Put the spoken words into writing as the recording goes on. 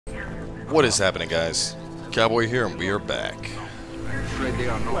What is happening, guys? Cowboy here, and we are back.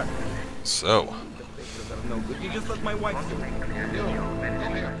 So,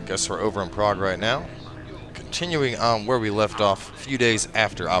 guess we're over in Prague right now. Continuing on where we left off a few days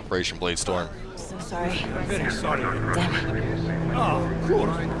after Operation Bladestorm. So sorry. Very sorry. Damn it. Oh, cool.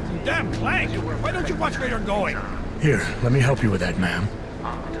 Damn Clank! Why don't you watch where you're going? Here, let me help you with that, ma'am.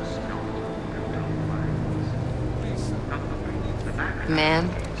 Ma'am?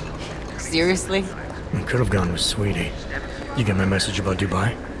 Seriously? I could have gone with Sweetie. You get my message about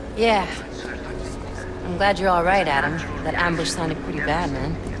Dubai? Yeah. I'm glad you're all right, Adam. That ambush sounded pretty bad,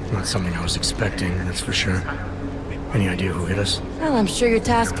 man. Not something I was expecting, that's for sure. Any idea who hit us? Well, I'm sure your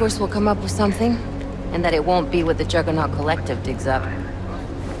task force will come up with something. And that it won't be what the Juggernaut Collective digs up.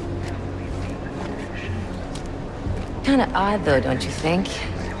 Kinda odd, though, don't you think?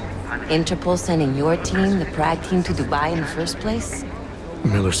 Interpol sending your team, the Prague team, to Dubai in the first place?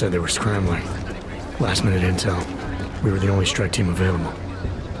 Miller said they were scrambling. Last minute intel. We were the only strike team available.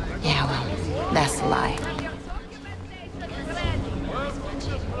 Yeah, well, that's a lie.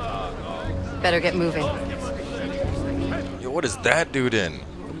 Better get moving. Yo, what is that dude in?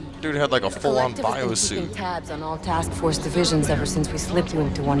 Dude had like a full-on biosuit. Keeping tabs on all task force divisions ever since we slipped you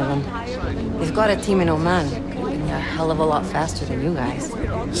into one of them. They've got a team in Oman. Could be a hell of a lot faster than you guys.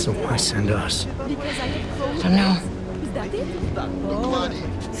 So why send us? I don't know.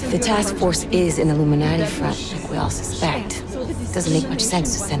 If the task force is an Illuminati front, like we all suspect, it doesn't make much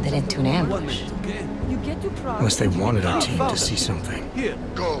sense to send it into an ambush. Unless they wanted our team to see something.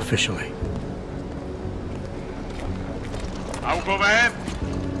 Officially. Augové,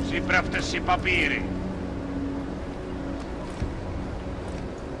 připravte si papíry.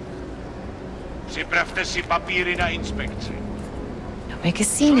 Připravte si papíry na inspekci. Don't make a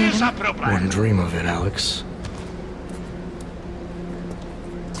scene, Adam. Wouldn't dream of it, Alex.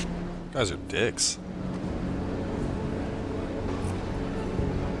 Guys are dicks.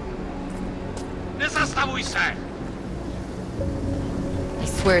 Nezastavuj se! I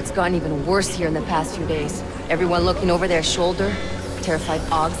swear it's gotten even worse here in the past few days. Everyone looking over their shoulder. Terrified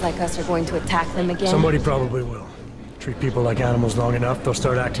Augs like us are going to attack them again. Somebody probably will. Treat people like animals long enough, they'll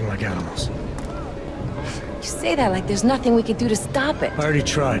start acting like animals. You say that like there's nothing we could do to stop it. I already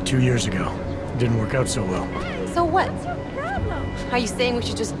tried 2 years ago. It didn't work out so well. So what? Are you saying we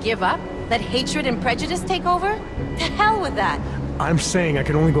should just give up? Let hatred and prejudice take over? To hell with that! I'm saying I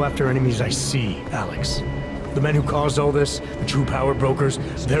can only go after enemies I see, Alex. The men who caused all this, the true power brokers,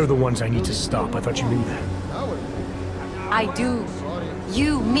 they're the ones I need to stop. I thought you knew that. I do.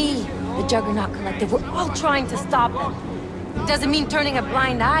 You, me, the Juggernaut Collective, we're all trying to stop them. It doesn't mean turning a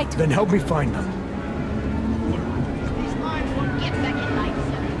blind eye to... Then help me find them. Get back in line,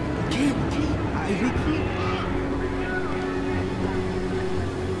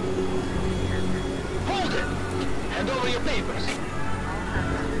 Hold it! Hand over your papers.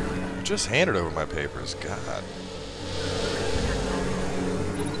 Just handed over my papers. God.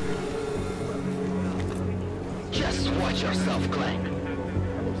 Just watch yourself, Clank.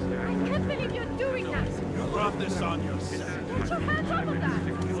 I can't believe you're doing that! You brought this on yourself. Put your hands off of that!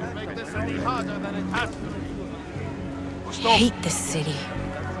 You'll make this any harder than it has to be. I hate this city.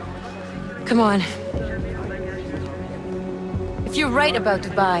 Come on. If you're right about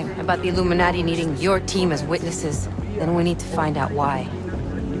Dubai, about the Illuminati needing your team as witnesses, then we need to find out why.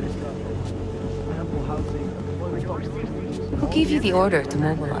 Who gave you the order to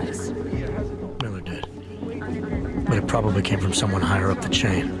mobilize? Miller did. But it probably came from someone higher up the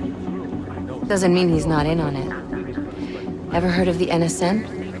chain. Doesn't mean he's not in on it. Ever heard of the NSN?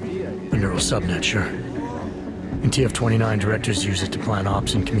 The neural subnet, sure. In TF-29, directors use it to plan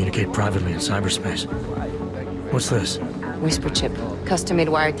ops and communicate privately in cyberspace. What's this? Whisper chip, custom-made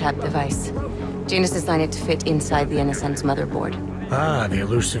wiretap device. Janus designed it to fit inside the NSN's motherboard. Ah, the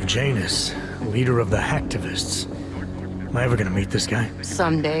elusive Janus, leader of the hacktivists. Am I ever gonna meet this guy?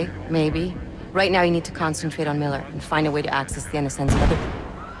 Someday, maybe. Right now you need to concentrate on Miller and find a way to access the NSN's motherboard.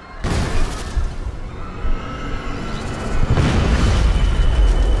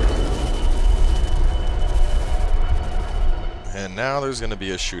 And now there's gonna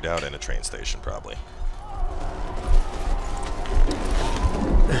be a shootout in a train station, probably.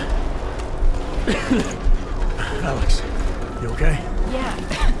 Alex, you okay? Yeah.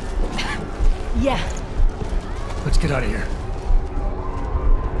 Yeah. Let's get out of here.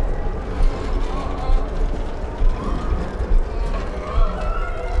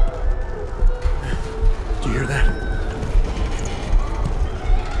 Do you hear that?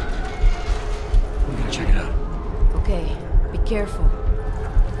 I'm gonna check it out. Okay, be careful.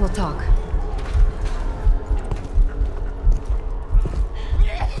 We'll talk.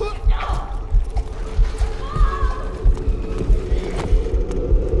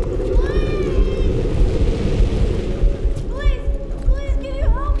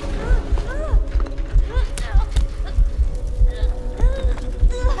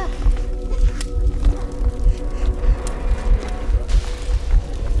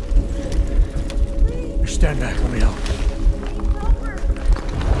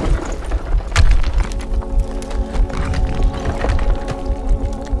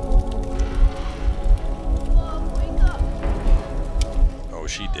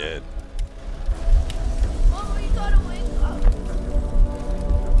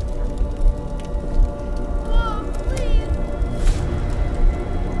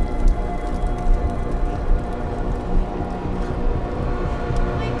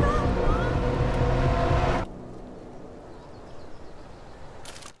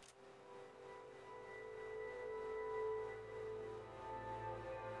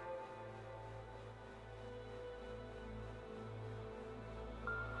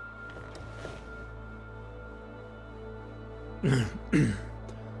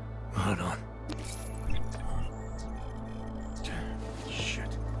 Hold on.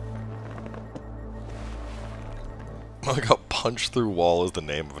 Shit. I like how punch through wall is the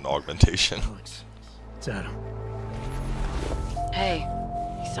name of an augmentation. Alex, it's Adam. Hey,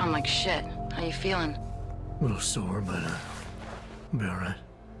 you sound like shit. How you feeling? A little sore, but I'll be alright.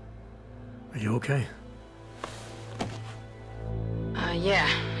 Are you okay? Yeah,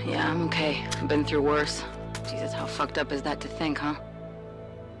 I'm okay. I've been through worse. Jesus, how fucked up is that to think, huh?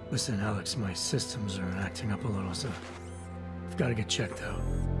 Listen, Alex, my systems are acting up a little, so I've got to get checked out.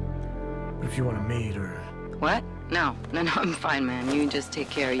 But if you want to meet or... What? No, I'm fine, man. You just take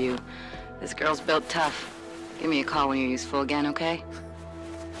care of you. This girl's built tough. Give me a call when you're useful again, okay?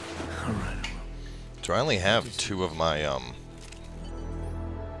 Alright. So I only have 2 of my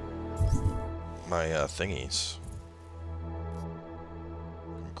thingies.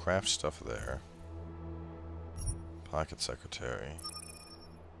 Craft stuff there. Pocket secretary.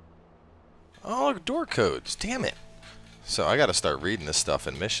 Oh, look, door codes. Damn it. So I gotta start reading this stuff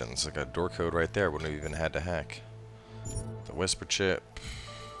in missions. I got a door code right there. Wouldn't have even had to hack. The whisper chip.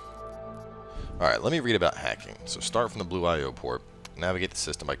 Alright, let me read about hacking. So start from the blue I/O port. Navigate the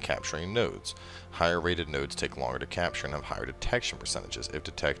system by capturing nodes. Higher rated nodes take longer to capture and have higher detection percentages. If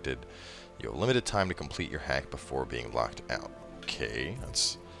detected, you have limited time to complete your hack before being locked out. Okay,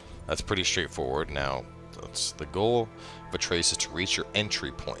 that's pretty straightforward. Now, the goal of a trace is to reach your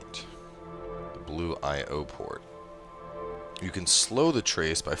entry point, the blue I/O port. You can slow the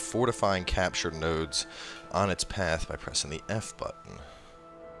trace by fortifying captured nodes on its path by pressing the F button.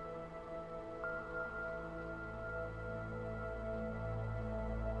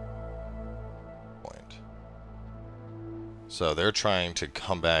 So they're trying to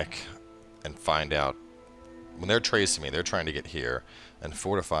come back and find out. When they're tracing me, they're trying to get here, and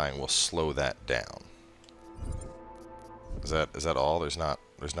fortifying will slow that down. Is that all? There's not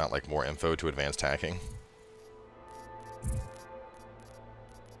like more info to advanced hacking?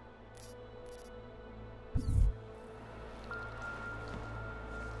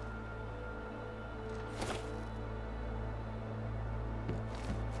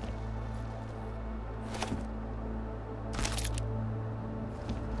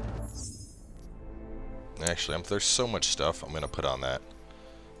 Actually, there's so much stuff I'm going to put on the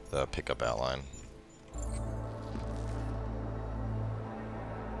pickup outline.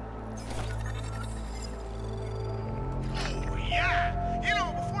 Oh, yeah! You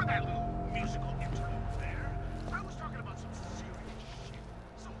know, before that little musical interlude there, I was talking about some serious shit.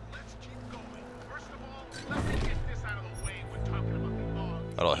 So let's keep going. First of all, let me get this out of the way. We're talking about the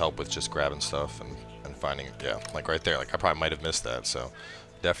Aug. That'll help with just grabbing stuff and finding, yeah, like right there. Like I probably might have missed that, so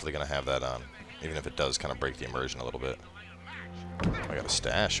definitely going to have that on. Even if it does kind of break the immersion a little bit. I got a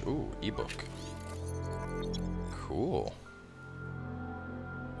stash. Ooh, ebook. Cool.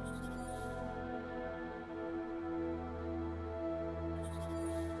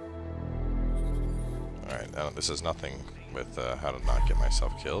 Alright, this is nothing with how to not get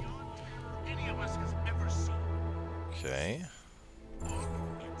myself killed. Any of us has ever seen. Okay.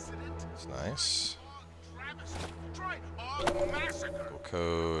 Aug Incident. That's nice. Aug Travesty. Try Aug Massacre. Cool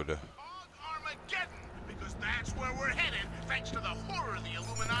code. Armageddon, because that's where we're headed, thanks to the horror of the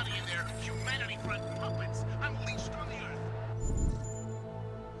Illuminati and their humanity front puppets unleashed on the Earth.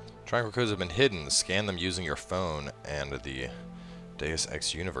 Triangle codes have been hidden. Scan them using your phone and the Deus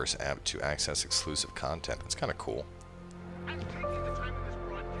Ex Universe app to access exclusive content. That's kind of cool. I'm taking the time in this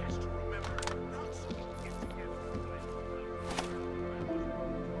broadcast to remember not so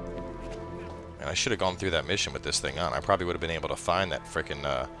And I should have gone through that mission with this thing on. I probably would have been able to find that frickin'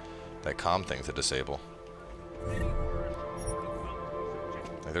 that comm thing to disable.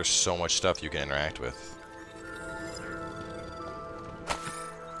 Like, there's so much stuff you can interact with.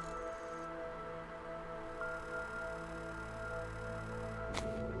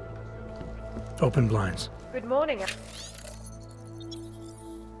 Open blinds. Good morning,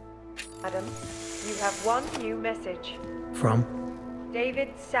 Adam. You have one new message. From? David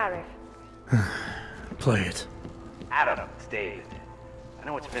Sarif. Play it. Adam, it's David. I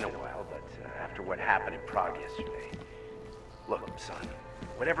know it's been a while, but after what happened in Prague yesterday... Look, son,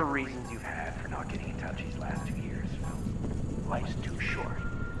 whatever reasons you've had for not getting in touch these last 2 years, well, life's too short.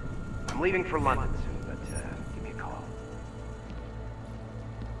 I'm leaving for London soon, but give me a call.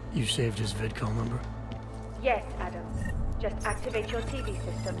 You saved his vidcall number? Yes, Adam. Just activate your TV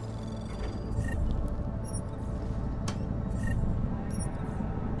system.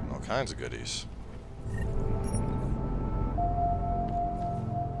 All kinds of goodies.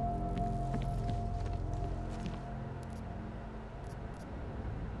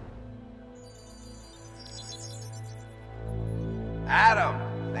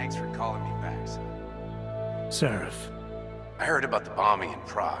 Seraph. I heard about the bombing in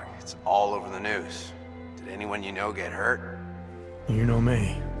Prague. It's all over the news. Did anyone you know get hurt? You know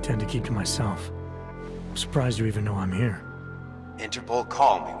me. Tend to keep to myself. I'm surprised you even know I'm here. Interpol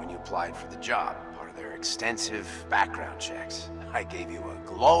called me when you applied for the job, part of their extensive background checks. I gave you a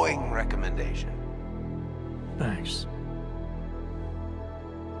glowing recommendation. Thanks.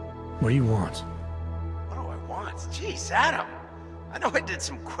 What do you want? What do I want? Jeez, Adam. I know I did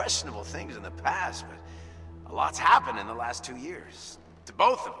some questionable things in the past, but a lot's happened in the last 2 years. To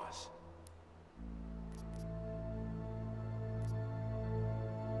both of us.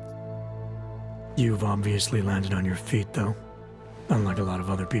 You've obviously landed on your feet, though. Unlike a lot of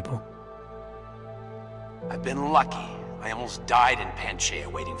other people. I've been lucky. I almost died in Panchaea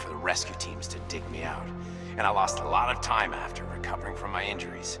waiting for the rescue teams to dig me out. And I lost a lot of time after recovering from my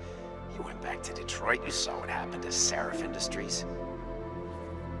injuries. You went back to Detroit, you saw what happened to Seraph Industries.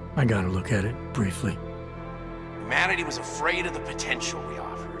 I got a look at it, briefly. Humanity was afraid of the potential we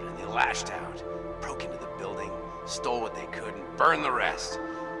offered, and they lashed out. Broke into the building, stole what they could, and burned the rest.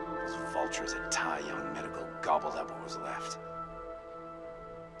 Those vultures at Tai Young Medical gobbled up what was left.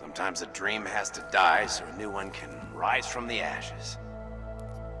 Sometimes a dream has to die so a new one can rise from the ashes.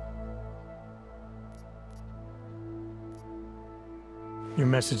 Your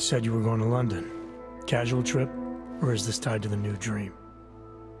message said you were going to London. Casual trip? Or is this tied to the new dream?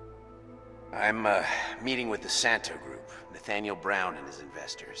 I'm meeting with the Santo Group, Nathaniel Brown and his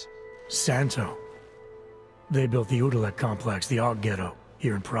investors. Santo? They built the Udalek complex, the Aug Ghetto,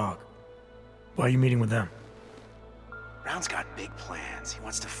 here in Prague. Why are you meeting with them? Brown's got big plans. He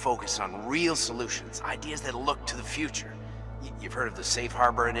wants to focus on real solutions, ideas that look to the future. You've heard of the Safe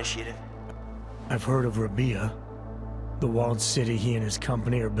Harbor Initiative? I've heard of Rabia, the walled city he and his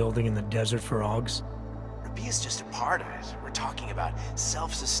company are building in the desert for Augs. Rabia's just a part of it. We're talking about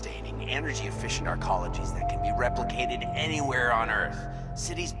self-sustaining, energy-efficient arcologies that can be replicated anywhere on Earth.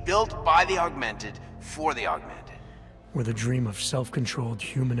 Cities built by the augmented, for the augmented. Where the dream of self-controlled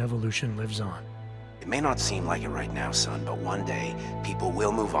human evolution lives on. It may not seem like it right now, son, but one day, people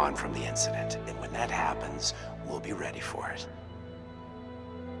will move on from the incident. And when that happens, we'll be ready for it.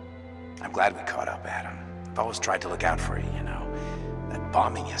 I'm glad we caught up, Adam. I've always tried to look out for you, you know. That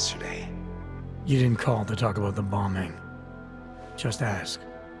bombing yesterday. You didn't call to talk about the bombing. Just ask.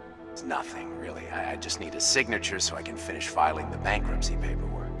 It's nothing, really. I just need a signature so I can finish filing the bankruptcy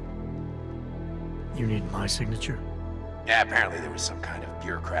paperwork. You need my signature? Yeah, apparently there was some kind of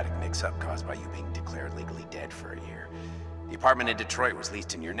bureaucratic mix-up caused by you being declared legally dead for a year. The apartment in Detroit was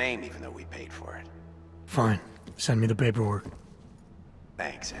leased in your name, even though we paid for it. Fine. Send me the paperwork.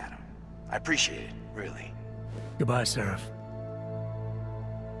 Thanks, Adam. I appreciate it, really. Goodbye, Seraph.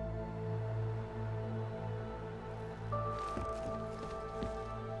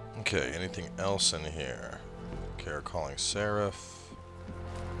 Okay, anything else in here? Care calling Seraph.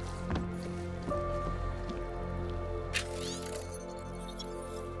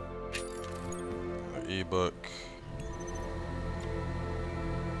 Ebook.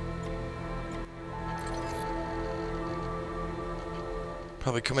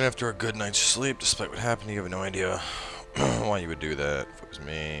 Probably coming after a good night's sleep, despite what happened. You have no idea why you would do that. If it was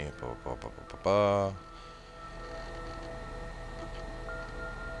me, blah, blah, blah, blah, blah, blah.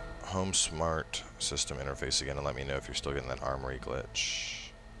 Home smart system interface again, and let me know if you're still getting that armory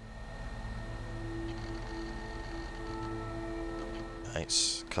glitch.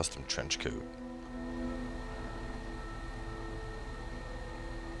 Nice custom trench coat.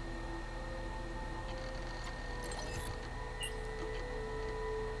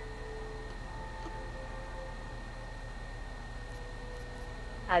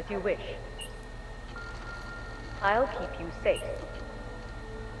 As you wish. I'll keep you safe.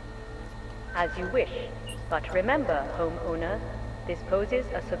 As you wish. But remember, homeowner, this poses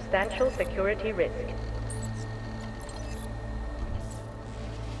a substantial security risk.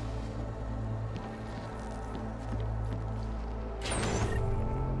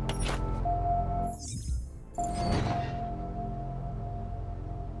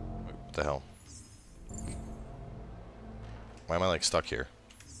 What the hell? Why am I like stuck here?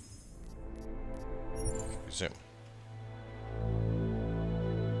 Zoom.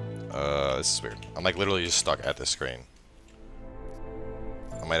 This is weird. I'm like literally just stuck at this screen.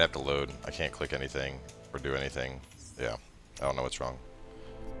 I might have to load. I can't click anything or do anything. Yeah. I don't know what's wrong.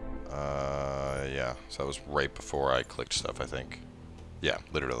 Yeah. So that was right before I clicked stuff, I think. Yeah,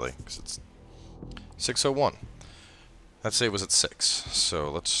 literally. Because it's 6:01. That save was at 6. So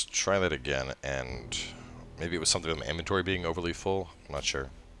let's try that again. And maybe it was something with my inventory being overly full. I'm not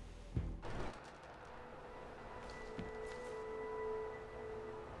sure.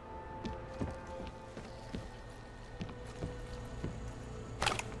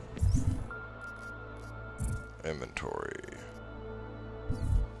 Inventory.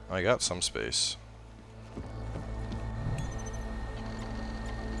 I got some space.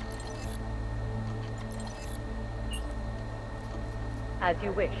 As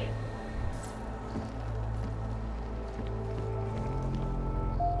you wish.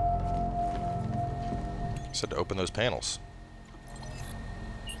 Said to open those panels.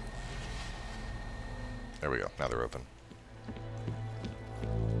 There we go. Now they're open.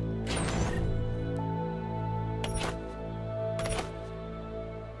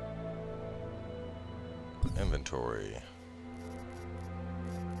 Inventory.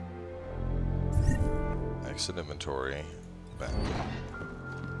 Exit inventory. Back.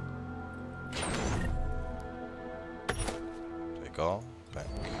 Take all. Back.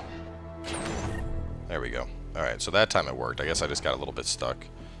 There we go. Alright, so that time it worked. I guess I just got a little bit stuck.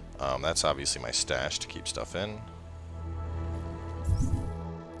 That's obviously my stash to keep stuff in.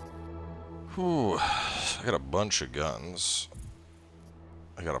 Whew. I got a bunch of guns.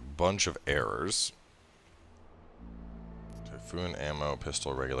 I got a bunch of errors. Typhoon ammo,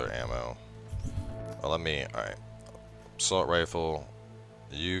 pistol, regular ammo. Well, alright. Assault rifle.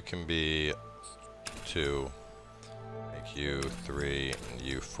 You can be 2. Make you 3, and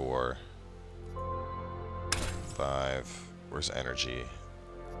you 4. 5. Where's energy?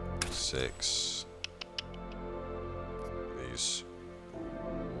 6. These.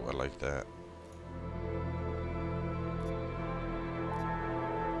 Ooh, I like that.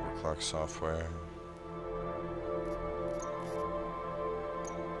 Clock software.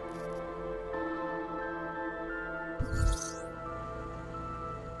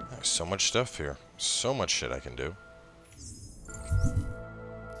 There's so much stuff here. So much shit I can do.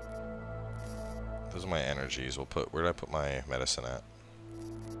 Those are my energies. Where did I put my medicine at?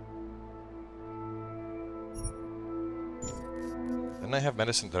 Didn't I have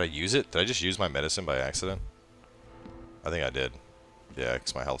medicine? Did I use it? Did I just use my medicine by accident? I think I did. Yeah,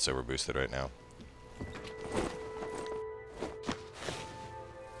 because my health's over boosted right now.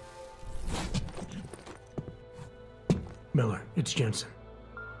 Miller, it's Jensen.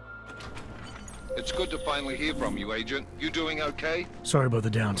 It's good to finally hear from you, Agent. You doing okay? Sorry about the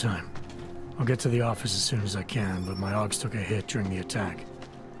downtime. I'll get to the office as soon as I can, but my Augs took a hit during the attack.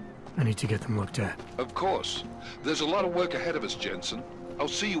 I need to get them looked at. Of course. There's a lot of work ahead of us, Jensen. I'll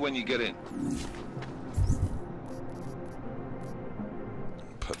see you when you get in.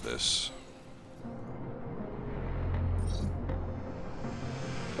 Put this.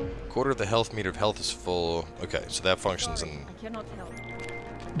 Quarter of the health meter of health is full. Okay, so that functions in. I cannot help.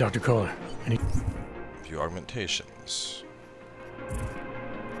 Dr. Kohler, any... Few augmentations.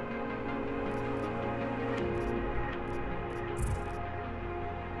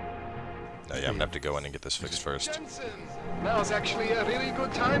 Oh, yeah, I'm gonna have to go in and get this fixed first. Jensen, now's actually a really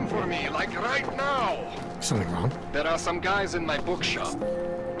good time for me, like right now. Something wrong? There are some guys in my bookshop.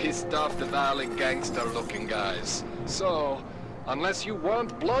 Pissed off the Valley gangster-looking guys. So, unless you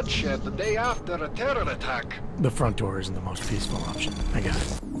want bloodshed the day after a terror attack... The front door isn't the most peaceful option. I got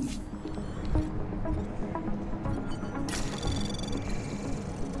it.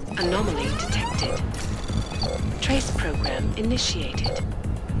 Anomaly detected. Trace program initiated.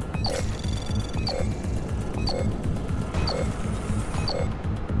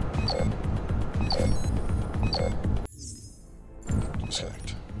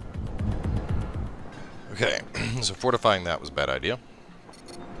 Disconnect. Okay, so fortifying that was a bad idea.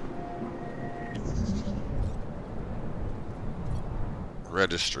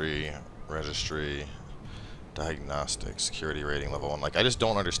 Registry, diagnostic, security rating level 1. Like, I just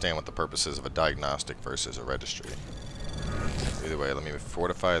don't understand what the purpose is of a diagnostic versus a registry. Either way, let me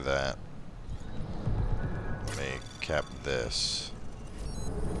fortify that. Let me cap this.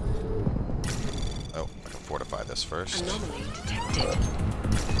 Oh, I can fortify this first. Anomaly detected.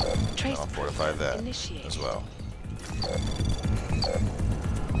 Trace I'll fortify that initiated. as well.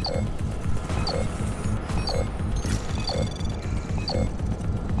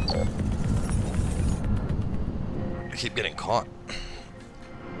 I keep getting caught.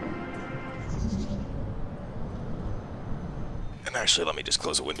 And actually, let me just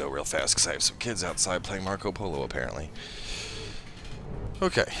close a window real fast because I have some kids outside playing Marco Polo, apparently.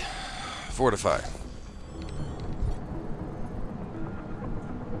 Okay. Fortify.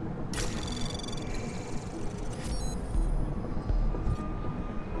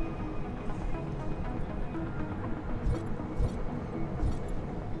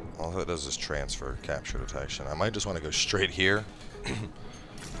 All that does is transfer, capture detection. I might just want to go straight here.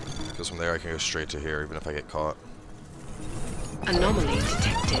 Because from there I can go straight to here, even if I get caught. Anomaly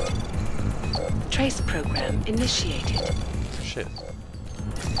detected. Trace program initiated. Shit.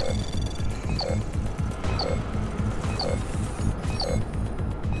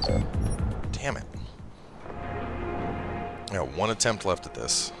 Damn it. I got one attempt left at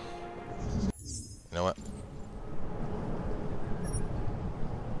this. You know what?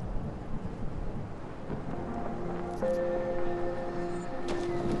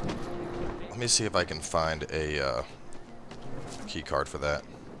 Let me see if I can find a key card for that.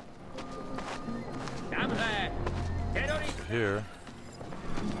 Here.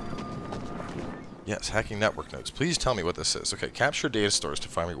 Yes, hacking network nodes. Please tell me what this is. Okay, capture data stores to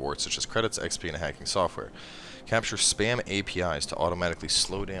find rewards such as credits, XP, and hacking software. Capture spam APIs to automatically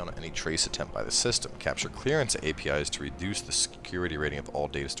slow down any trace attempt by the system. Capture clearance APIs to reduce the security rating of all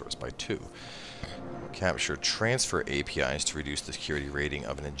data stores by 2. Capture transfer APIs to reduce the security rating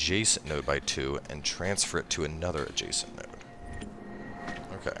of an adjacent node by 2 and transfer it to another adjacent node.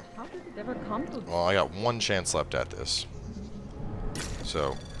 Okay. How did it ever come to this? Well, I got one chance left at this.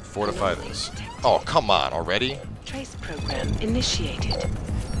 So, fortify this. Oh, come on, already? Trace program initiated.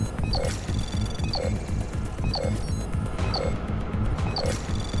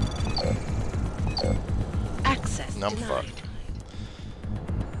 Access I'm denied. fucked.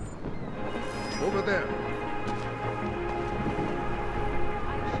 Over there.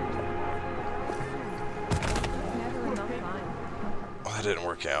 Never enough time. Oh, that didn't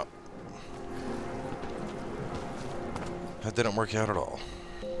work out. That didn't work out at all.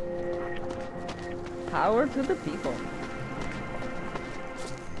 Power to the people.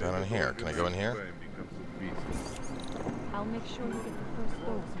 Down in here. Can I go in here? I'll make sure you get the first dose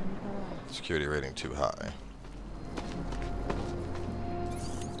when you go out. Security rating too high.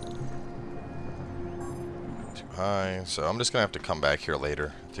 Too high. So I'm just gonna have to come back here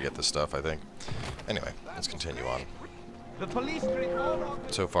later to get this stuff, I think. Anyway, let's continue on. The police treat all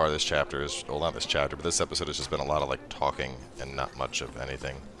So far this chapter is, well, not this chapter, but this episode has just been a lot of like talking and not much of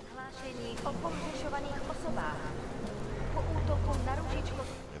anything.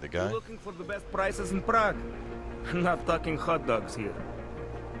 You the guy? looking for the best prices in Prague. Not talking hot dogs here.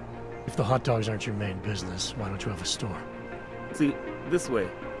 If the hot dogs aren't your main business, why don't you have a store? See, this way,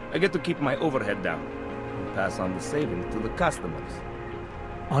 I get to keep my overhead down and pass on the savings to the customers.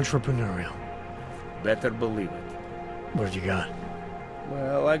 Entrepreneurial. Better believe it. What you got?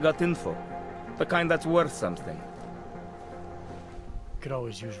 Well, I got info. The kind that's worth something. Could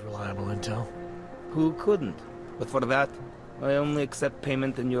always use reliable intel. Who couldn't? But for that, I only accept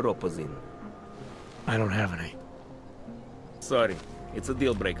payment in Europozine. I don't have any. Sorry, it's a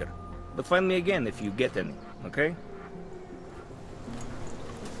deal breaker. But find me again if you get any, okay?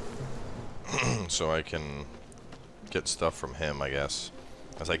 So I can get stuff from him, I guess.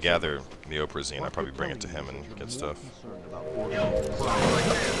 As I gather the Oprazine, I probably bring it to him and get stuff.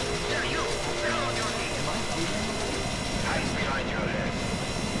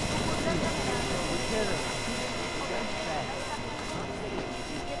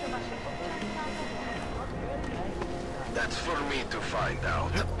 That's for me to find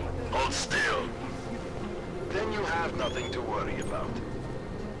out. Hold still. Then you have nothing to worry about.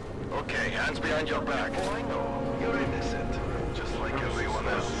 Okay, hands behind your back. Oh, I know. You're innocent. Just like everyone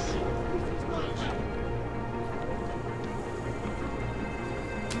else.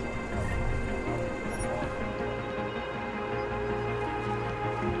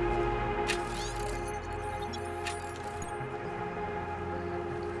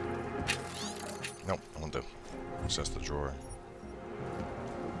 Nope, I want to access the drawer.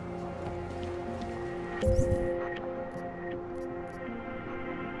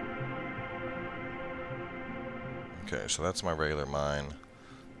 Okay, so that's my regular mine.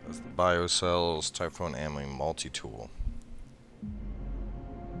 That's the biocells, Typhoon Amling multi-tool.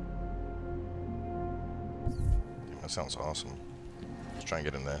 Damn, that sounds awesome. Let's try and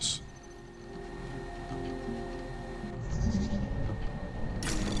get in this.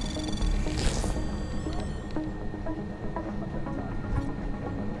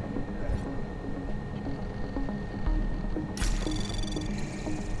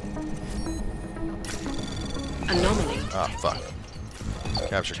 Anomaly. Ah, fuck.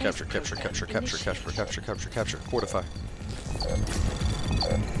 Capture, capture, capture, capture, capture, capture, capture, capture, capture. Fortify.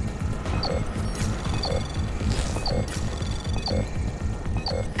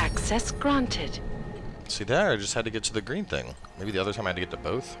 Access granted. See there, I just had to get to the green thing. Maybe the other time I had to get to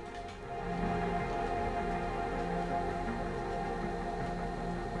both.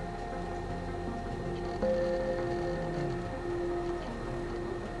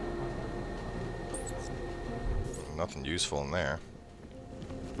 Nothing useful in there.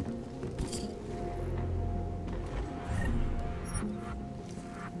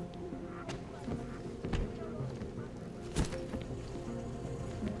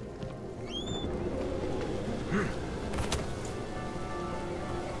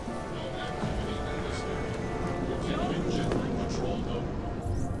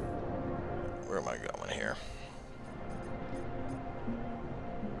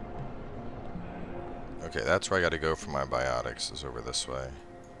 Okay, that's where I gotta go for my biotics, is over this way.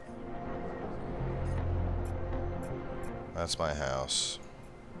 That's my house.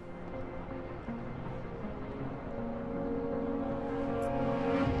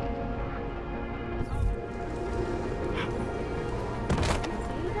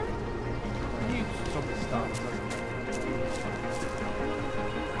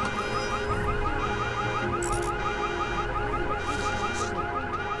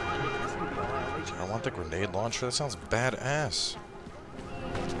 I want the grenade launcher, that sounds badass.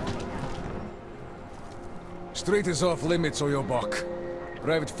 Street is off limits, Oyobok.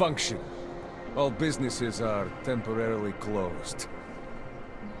 Private function. All businesses are temporarily closed.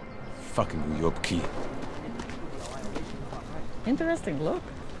 Fucking Uyobki. Interesting look.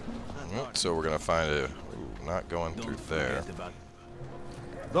 So we're gonna find a... Ooh, not going through there.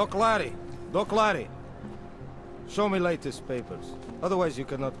 Doc Larry. Show me latest papers. Otherwise you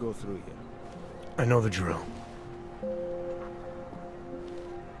cannot go through here. I know the drill.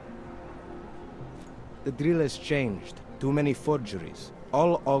 The drill has changed. Too many forgeries.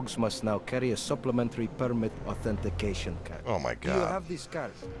 All Augs must now carry a supplementary permit authentication card. Oh my god. Do you have these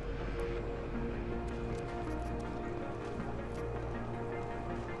cards?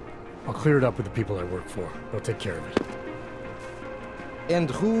 I'll clear it up with the people I work for. They'll take care of it. And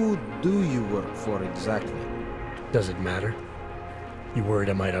who do you work for exactly? Does it matter? You worried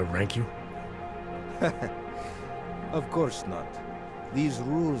I might outrank you? Of course not. These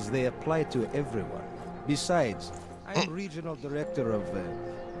rules, they apply to everyone. Besides, I'm regional director of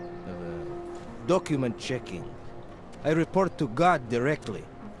document checking. I report to God directly.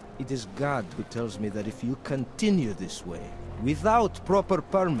 It is God who tells me that if you continue this way, without proper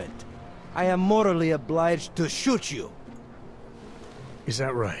permit, I am morally obliged to shoot you. Is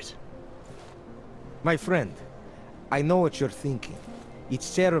that right? My friend, I know what you're thinking.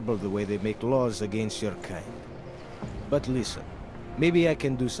 It's terrible the way they make laws against your kind. But listen, maybe I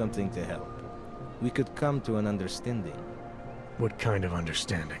can do something to help. We could come to an understanding. What kind of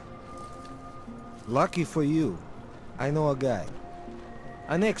understanding? Lucky for you, I know a guy.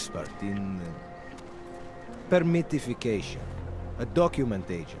 An expert in permitification. A document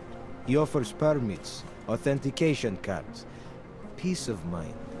agent. He offers permits, authentication cards. Peace of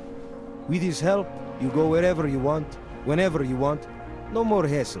mind. With his help, you go wherever you want, whenever you want. No more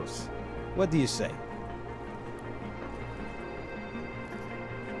hassles. What do you say?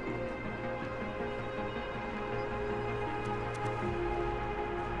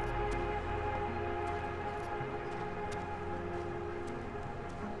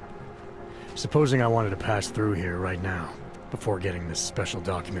 Supposing I wanted to pass through here right now, before getting this special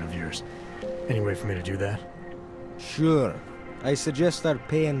document of yours. Any way for me to do that? Sure. I suggest our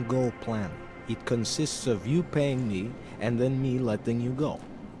pay-and-go plan. It consists of you paying me, and then me letting you go.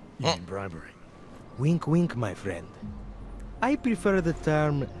 You mean bribery? Wink, wink, my friend. I prefer the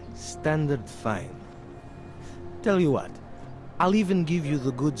term standard fine. Tell you what, I'll even give you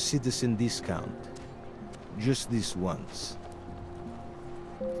the good citizen discount. Just this once.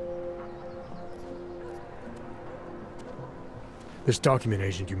 This document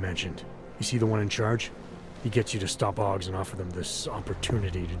agent you mentioned, you see the one in charge? He gets you to stop Augs and offer them this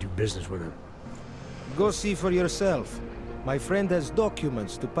opportunity to do business with him. Go see for yourself. My friend has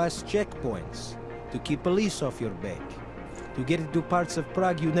documents to pass checkpoints, to keep police off your back, to get into parts of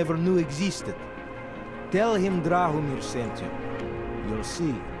Prague you never knew existed. Tell him Drahomir sent you. You'll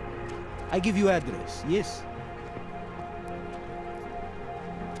see. I give you address, yes?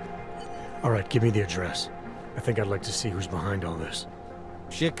 All right, give me the address. I think I'd like to see who's behind all this.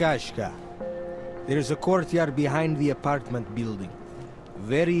 Przekazka. There's a courtyard behind the apartment building.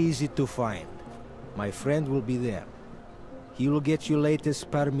 Very easy to find. My friend will be there. He will get you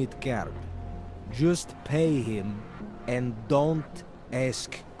latest permit card. Just pay him and don't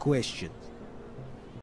ask questions.